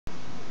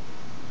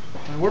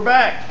We're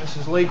back. This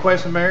is Lee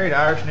Questenberry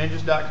at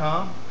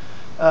IrishNinjas.com.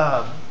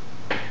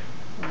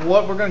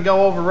 What we're going to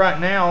go over right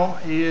now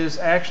is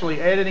actually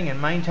editing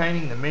and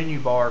maintaining the menu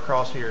bar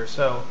across here.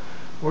 So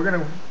we're going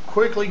to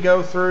quickly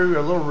go through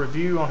a little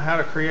review on how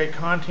to create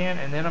content,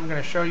 and then I'm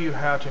going to show you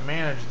how to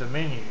manage the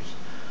menus.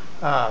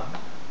 So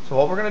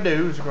what we're going to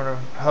do is we're going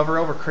to hover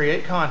over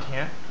Create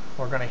Content.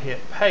 We're going to hit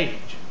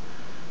Page.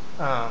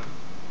 After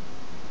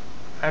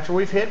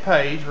we've hit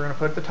Page, we're going to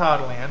put the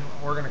title in.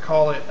 We're going to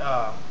call it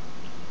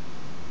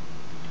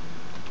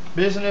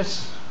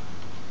Business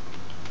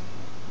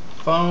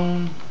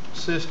Phone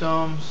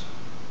Systems,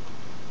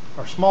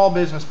 or Small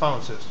Business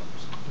Phone Systems.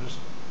 Just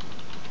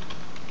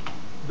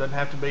doesn't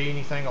have to be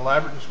anything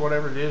elaborate, just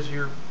whatever it is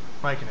you're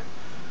making it.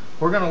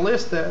 We're going to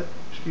list that,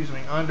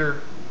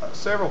 under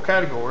several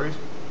categories.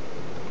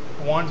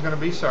 One's going to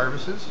be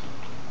services.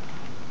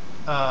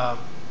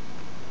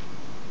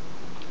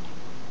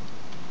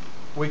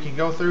 We can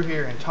go through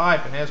here and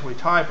type, and as we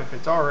type, if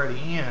it's already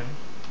in,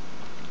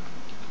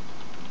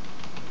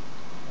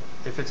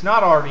 if it's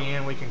not already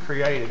in, we can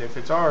create it. If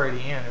it's already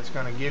in, it's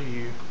going to give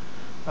you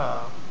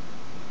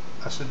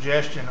a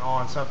suggestion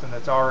on something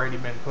that's already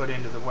been put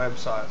into the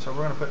website. So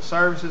we're going to put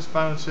services,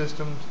 phone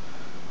systems,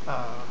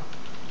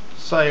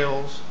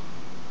 sales,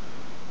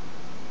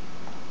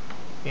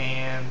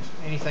 and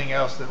anything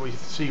else that we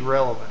see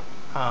relevant.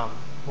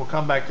 We'll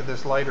come back to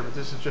this later, but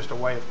this is just a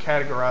way of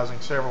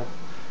categorizing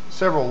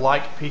several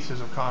like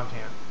pieces of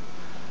content.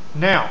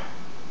 Now,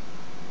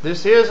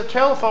 this is a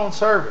telephone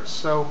service,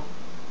 so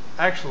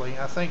actually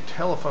I think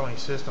telephony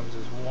systems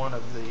is one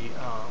of the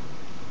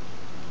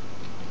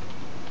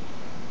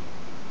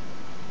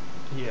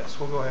yes,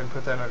 we'll go ahead and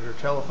put that under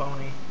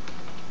telephony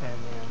and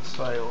then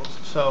sales.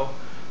 So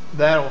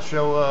that'll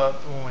show up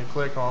when we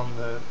click on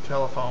the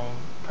telephone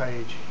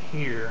page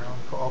here.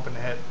 I'll open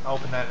that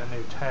in a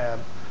new tab.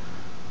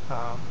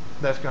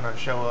 That's going to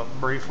show up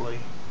briefly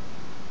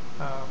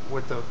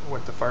with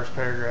the first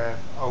paragraph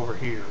over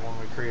here when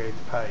we create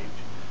the page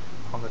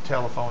on the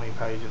telephony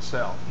page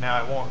itself.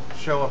 Now it won't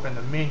show up in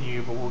the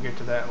menu, but we'll get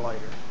to that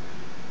later.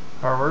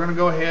 All right, we're going to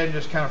go ahead and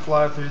just kind of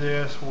fly through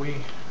this.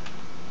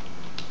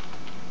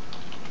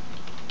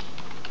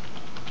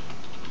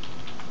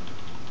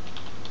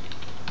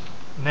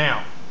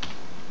 Now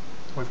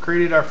we've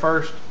created our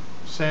first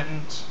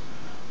sentence.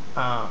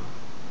 I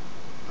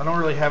don't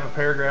really have a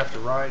paragraph to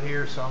write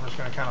here, so I'm just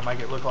going to kind of make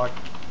it look like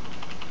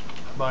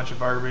a bunch of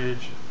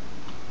verbiage.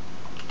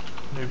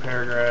 New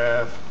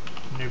paragraph,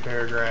 new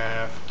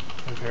paragraph,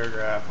 new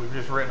paragraph. We've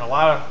just written a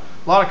lot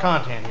of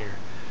content here.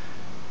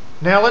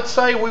 Now let's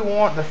say we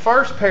want the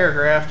first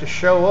paragraph to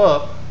show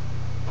up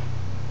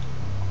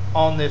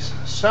on this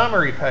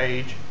summary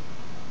page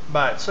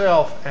by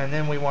itself, and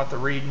then we want to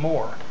read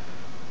more.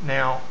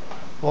 Now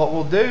what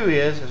we'll do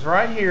is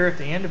right here at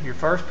the end of your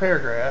first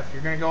paragraph,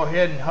 you're going to go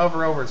ahead and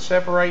hover over and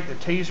separate the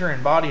teaser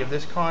and body of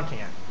this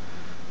content.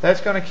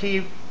 That's going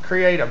to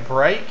create a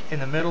break in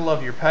the middle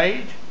of your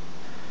page.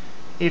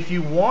 If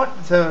you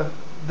want the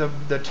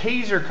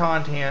teaser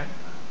content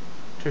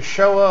to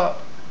show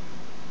up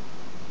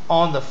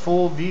on the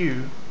full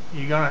view,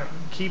 you're going to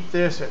keep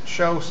this at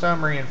Show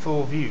Summary in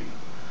Full View.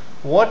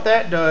 What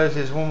that does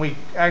is when we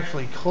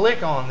actually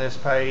click on this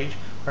page,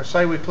 or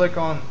say we click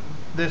on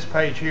this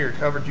page here,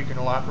 coverage you can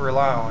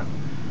rely on,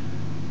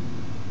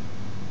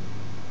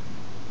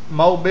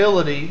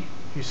 mobility,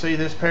 you see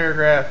this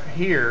paragraph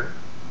here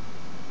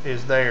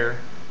is there,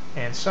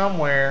 and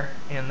somewhere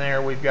in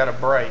there we've got a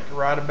break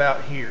right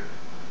about here.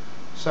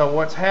 So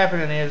what's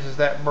happening is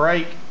that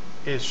break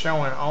is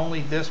showing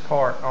only this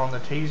part on the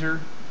teaser,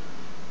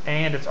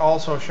 and it's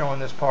also showing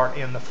this part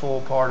in the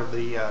full part of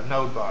the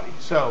node body.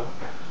 So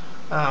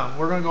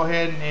we're going to go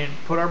ahead and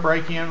put our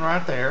break in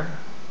right there,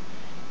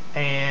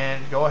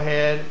 and go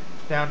ahead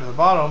down to the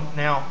bottom.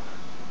 Now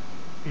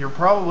you're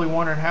probably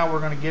wondering how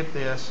we're going to get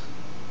this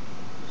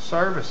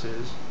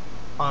services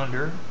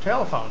under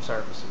telephone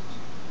services.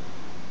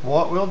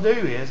 What we'll do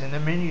is in the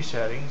menu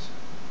settings,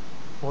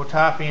 we'll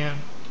type in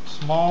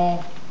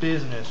small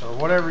business, or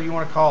whatever you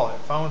want to call it,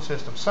 phone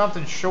system,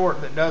 something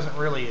short that doesn't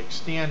really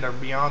extend or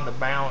beyond the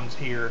bounds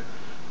here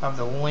of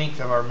the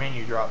length of our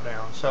menu drop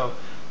down. So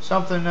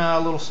something a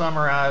little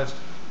summarized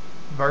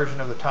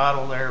version of the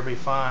title there will be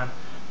fine.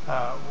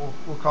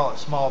 We'll call it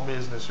small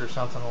business or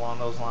something along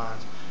those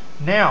lines.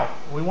 Now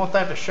we want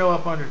that to show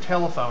up under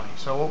telephony.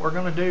 So what we're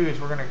going to do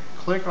is we're going to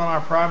click on our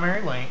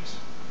primary links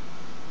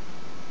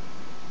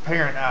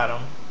parent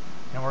item,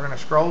 and we're going to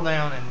scroll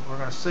down, and we're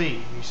going to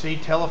see, you see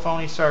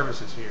telephony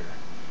services here.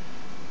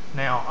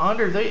 Now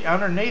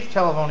underneath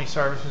telephony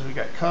services, we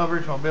got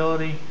coverage,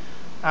 mobility,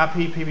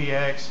 IP,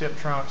 PBX, SIP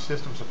trunk,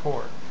 system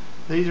support.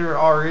 These are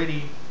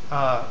already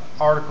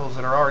articles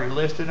that are already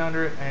listed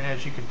under it, and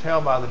as you can tell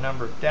by the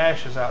number of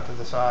dashes out to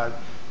the side,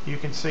 you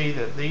can see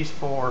that these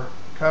four,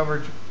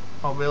 coverage,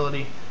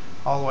 mobility,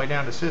 all the way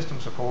down to system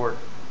support,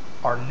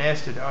 are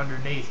nested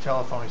underneath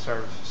telephony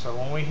services. So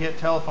when we hit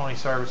telephony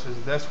services,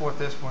 that's what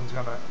this one's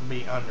going to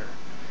be under.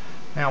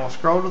 Now we'll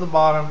scroll to the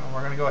bottom, and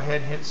we're going to go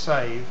ahead and hit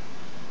save,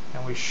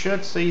 and we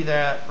should see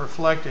that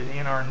reflected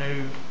in our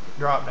new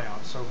drop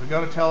down. So if we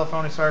go to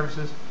telephony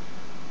services,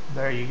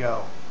 there you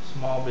go,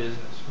 small business.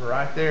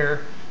 Right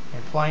there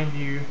in plain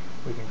view,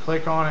 we can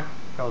click on it,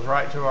 goes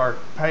right to our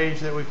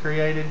page that we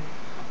created.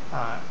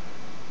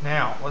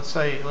 Now let's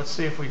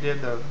see if we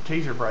did the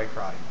teaser break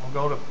right. We'll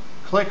go to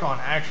click on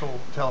actual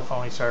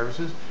telephony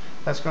services.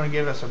 That's going to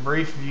give us a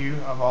brief view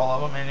of all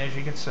of them, and as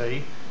you can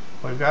see,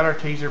 we've got our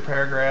teaser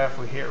paragraph.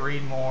 We hit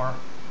read more,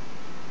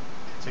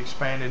 it's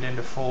expanded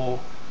into full-fledged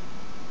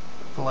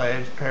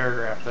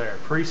paragraph there.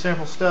 Pretty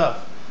simple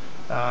stuff.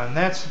 And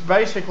that's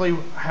basically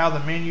how the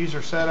menus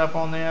are set up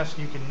on this.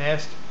 You can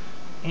nest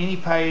any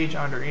page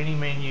under any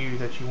menu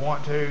that you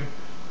want to.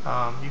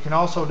 You can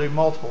also do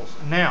multiples.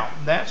 Now,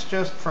 that's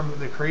just from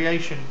the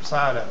creation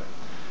side of it.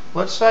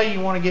 Let's say you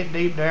want to get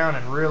deep down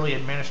and really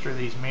administer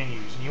these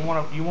menus. You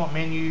want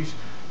menus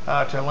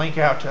to link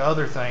out to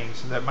other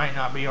things that might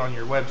not be on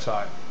your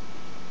website.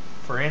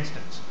 For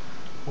instance,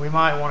 we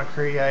might want to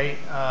create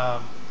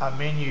a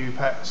menu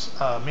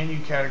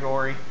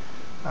category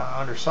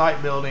under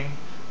site building.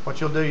 What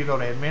you'll do, you go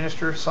to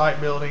Administer, Site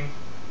Building,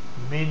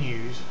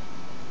 Menus,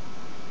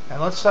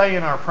 and let's say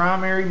in our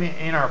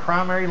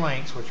primary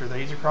links, which are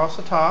these across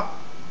the top,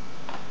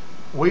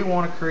 we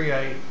want to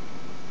create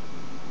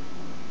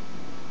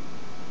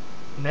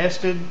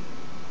nested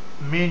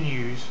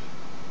menus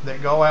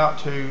that go out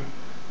to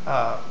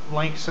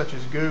links such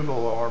as Google,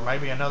 or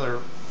maybe another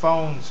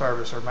phone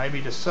service, or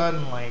maybe to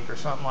Suddenlink or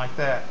something like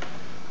that.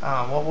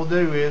 What we'll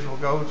do is we'll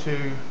go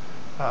to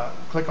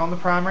click on the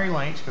primary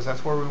links, because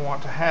that's where we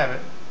want to have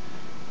it,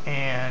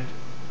 and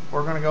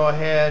we're going to go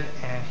ahead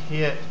and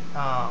hit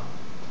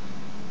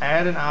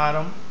add an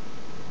item.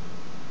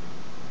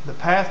 The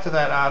path to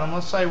that item,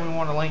 let's say we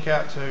want to link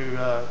out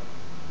to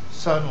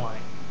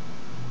Suddenlink.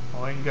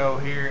 Well, we can go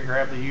here and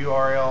grab the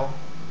URL.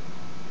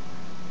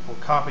 We'll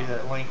copy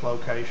that link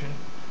location,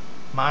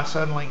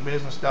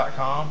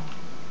 mysuddenlinkbusiness.com.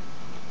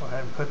 Go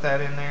ahead and put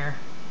that in there.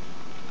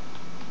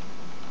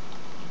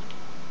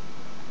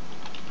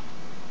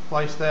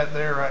 Place that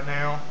there right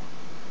now,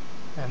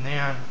 and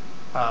then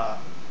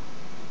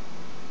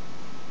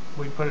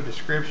we put a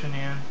description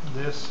in.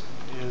 This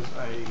is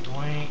a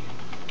link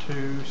to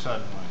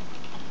Suddenlink.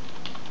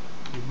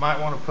 You might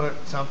want to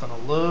put something a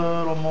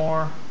little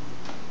more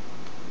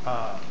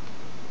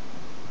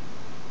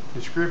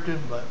descriptive,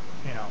 but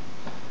you know,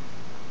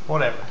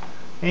 whatever.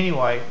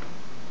 Anyway,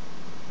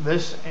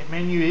 this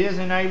menu is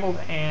enabled,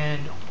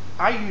 and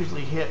I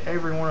usually hit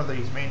every one of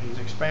these menus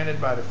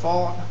expanded by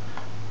default.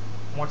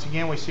 Once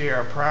again, we see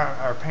our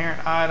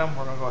parent item.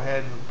 We're going to go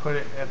ahead and put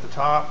it at the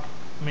top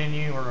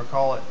menu. We're going to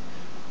call it,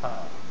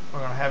 we're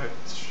going to have it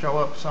show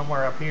up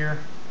somewhere up here,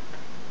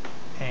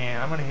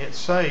 and I'm going to hit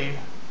save.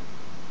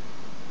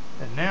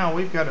 And now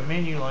we've got a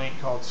menu link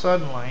called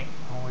Suddenlink.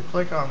 When we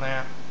click on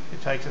that,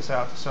 it takes us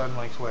out to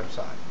Suddenlink's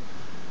website.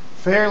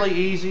 Fairly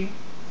easy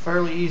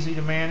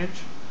to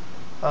manage.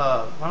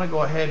 I'm going to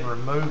go ahead and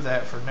remove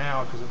that for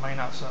now, because it may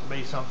not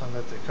be something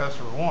that the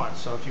customer wants.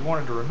 So if you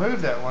wanted to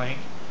remove that link,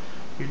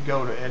 you'd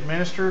go to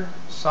Administer,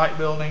 Site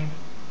Building,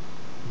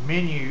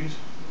 Menus,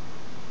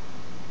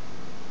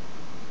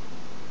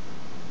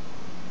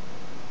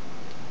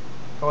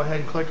 go ahead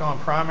and click on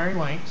Primary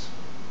Links,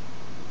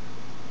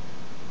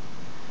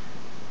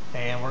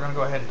 and we're going to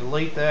go ahead and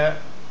delete that.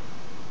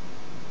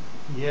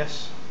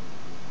 Yes,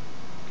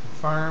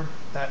 confirm.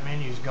 That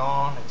menu's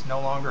gone. It's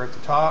no longer at the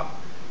top.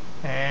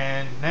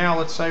 And now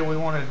let's say we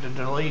wanted to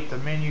delete the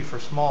menu for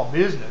small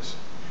business.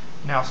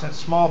 Now, since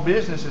small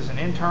business is an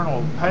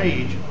internal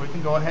page, we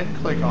can go ahead and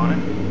click on it.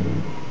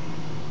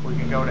 We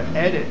can go to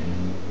Edit,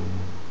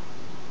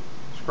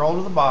 scroll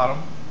to the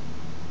bottom,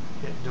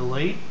 hit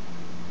Delete.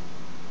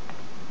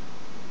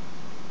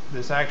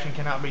 This action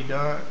cannot be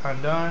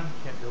undone.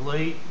 Hit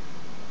Delete.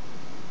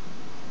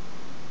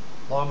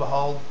 Lo and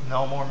behold,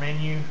 no more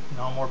menu,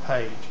 no more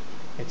page.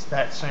 It's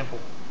that simple.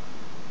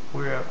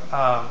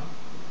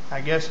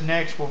 I guess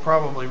next we'll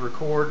probably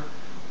record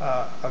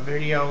a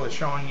video that's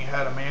showing you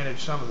how to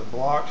manage some of the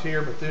blocks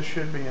here, but this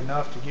should be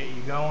enough to get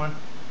you going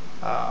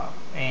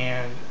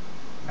and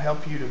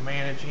help you to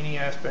manage any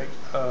aspect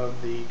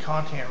of the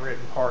content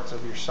written parts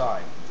of your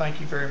site. Thank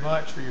you very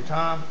much for your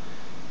time,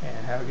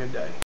 and have a good day.